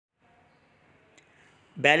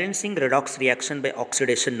Balancing redox reaction by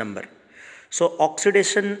oxidation number. So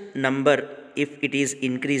oxidation number, if it is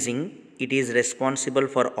increasing, it is responsible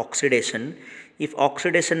for oxidation. If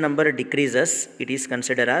oxidation number decreases, it is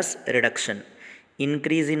considered as reduction.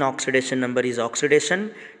 Increase in oxidation number is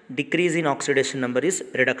oxidation, decrease in oxidation number is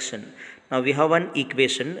reduction. Now we have one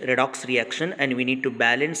equation, redox reaction, and we need to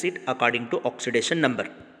balance it according to oxidation number.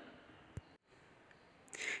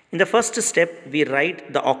 In the first step, we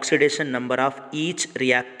write the oxidation number of each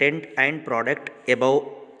reactant and product above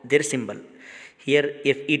their symbol. Here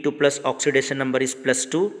Fe2 plus oxidation number is plus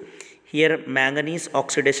 2. Here manganese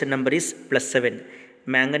oxidation number is plus 7.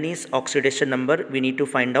 Manganese oxidation number we need to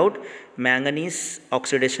find out. Manganese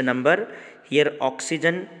oxidation number, here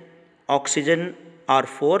oxygen are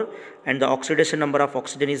 4 and the oxidation number of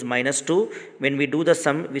oxygen is minus 2. When we do the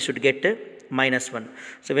sum, we should get minus 1.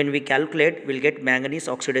 So when we calculate, we'll get manganese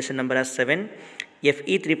oxidation number as 7,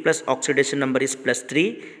 Fe3 plus oxidation number is plus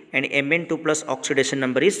 3 and Mn2 plus oxidation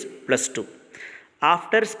number is plus 2.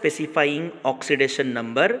 After specifying oxidation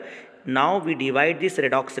number, now we divide this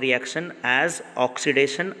redox reaction as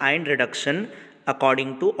oxidation and reduction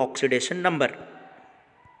according to oxidation number.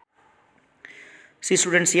 See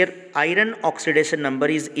students, here iron oxidation number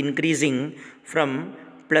is increasing from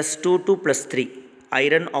plus 2 to plus 3.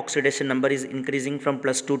 Iron oxidation number is increasing from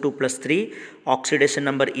plus 2 to plus 3. Oxidation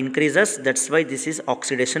number increases, that's why this is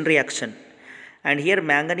oxidation reaction. And here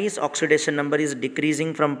manganese oxidation number is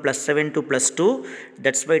decreasing from plus 7 to plus 2,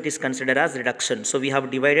 that's why it is considered as reduction. So we have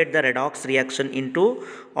divided the redox reaction into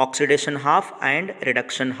oxidation half and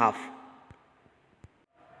reduction half.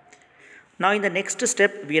 Now in the next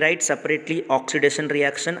step, we write separately oxidation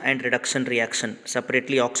reaction and reduction reaction.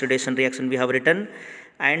 Separately oxidation reaction we have written,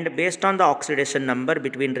 and based on the oxidation number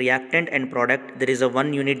between reactant and product, there is a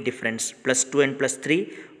 1 unit difference, plus 2 and plus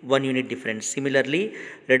 3, 1 unit difference. Similarly,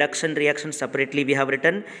 reduction reaction separately we have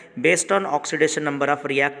written, based on oxidation number of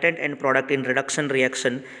reactant and product in reduction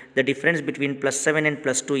reaction, the difference between plus 7 and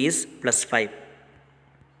plus 2 is plus 5.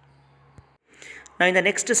 Now in the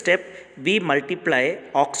next step, we multiply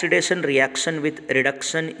oxidation reaction with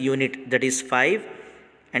reduction unit, that is 5,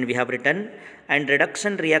 and we have written, and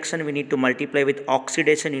reduction reaction we need to multiply with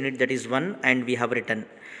oxidation unit, that is 1, and we have written.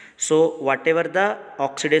 So whatever the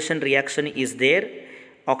oxidation reaction is there,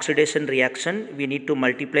 oxidation reaction we need to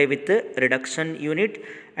multiply with the reduction unit,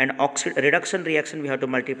 and reduction reaction we have to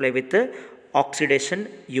multiply with the oxidation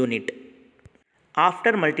unit.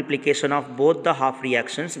 After multiplication of both the half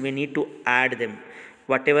reactions, we need to add them.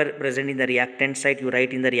 Whatever present in the reactant side, you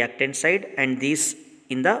write in the reactant side, and these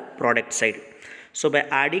in the product side. So by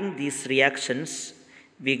adding these reactions,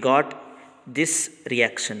 we got this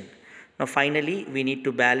reaction. Now finally, we need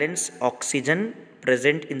to balance oxygen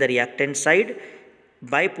present in the reactant side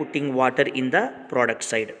by putting water in the product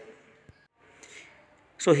side.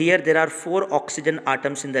 So here there are 4 oxygen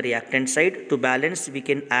atoms in the reactant side. To balance, we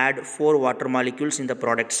can add 4 water molecules in the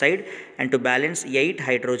product side, and to balance 8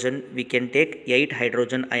 hydrogen, we can take 8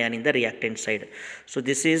 hydrogen ion in the reactant side. So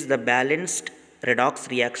this is the balanced redox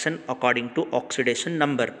reaction according to oxidation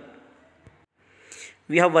number.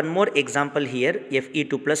 We have one more example here.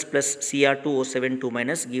 Fe2 plus Cr2O7 2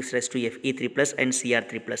 minus gives rise to Fe3 plus and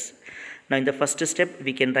Cr3 plus. Now in the first step,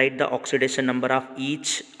 we can write the oxidation number of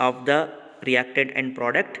each of the reactant and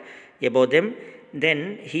product above them.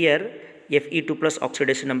 Then here Fe2 plus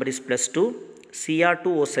oxidation number is plus 2,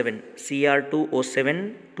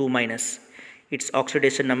 Cr2O7 2 minus. Its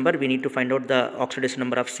oxidation number, we need to find out the oxidation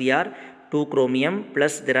number of Cr, 2 chromium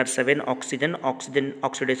plus there are 7 oxygen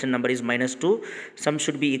oxidation number is minus 2, sum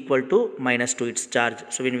should be equal to minus 2 its charge.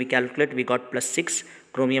 So when we calculate, we got plus 6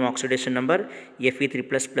 chromium oxidation number, Fe3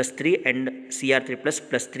 plus 3 and Cr3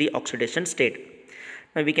 plus 3 oxidation state.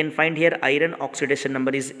 Now we can find here iron oxidation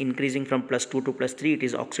number is increasing from plus 2 to plus 3, it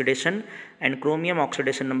is oxidation, and chromium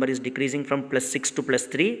oxidation number is decreasing from plus 6 to plus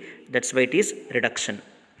 3, that's why it is reduction.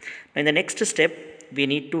 Now in the next step, we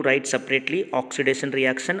need to write separately oxidation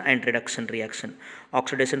reaction and reduction reaction.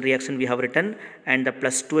 Oxidation reaction we have written, and the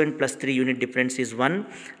plus 2 and plus 3 unit difference is 1,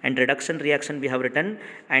 and reduction reaction we have written,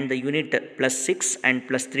 and the unit plus 6 and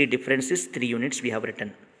plus 3 difference is 3 units we have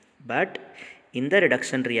written. But in the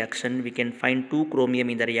reduction reaction, we can find 2 chromium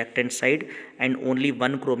in the reactant side and only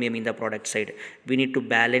 1 chromium in the product side. We need to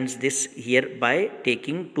balance this here by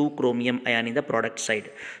taking 2 chromium ion in the product side.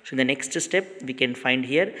 So in the next step, we can find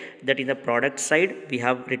here that in the product side, we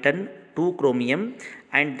have written 2 chromium,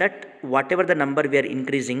 and that whatever the number we are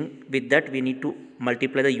increasing, with that we need to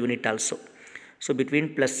multiply the unit also. So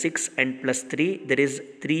between plus 6 and plus 3, there is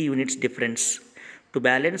 3 units difference. To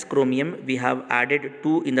balance chromium, we have added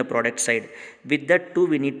 2 in the product side. With that 2,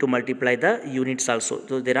 we need to multiply the units also.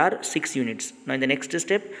 So there are 6 units. Now in the next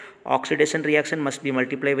step, oxidation reaction must be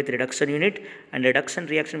multiplied with reduction unit, and reduction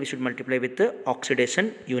reaction we should multiply with the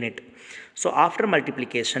oxidation unit. So after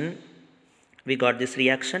multiplication, we got this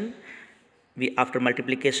reaction. After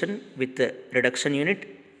multiplication with the reduction unit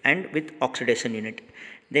and with oxidation unit.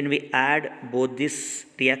 Then we add both these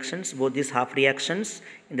reactions, both these half reactions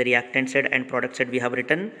in the reactant side and product side we have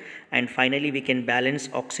written, and finally we can balance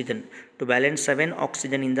oxygen. To balance 7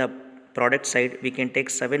 oxygen in the product side, we can take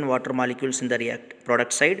 7 water molecules in the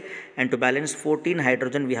product side, and to balance 14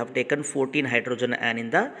 hydrogen we have taken 14 hydrogen ion in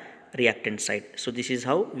the reactant side. So this is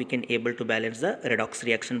how we can able to balance the redox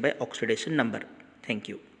reaction by oxidation number. Thank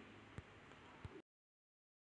you.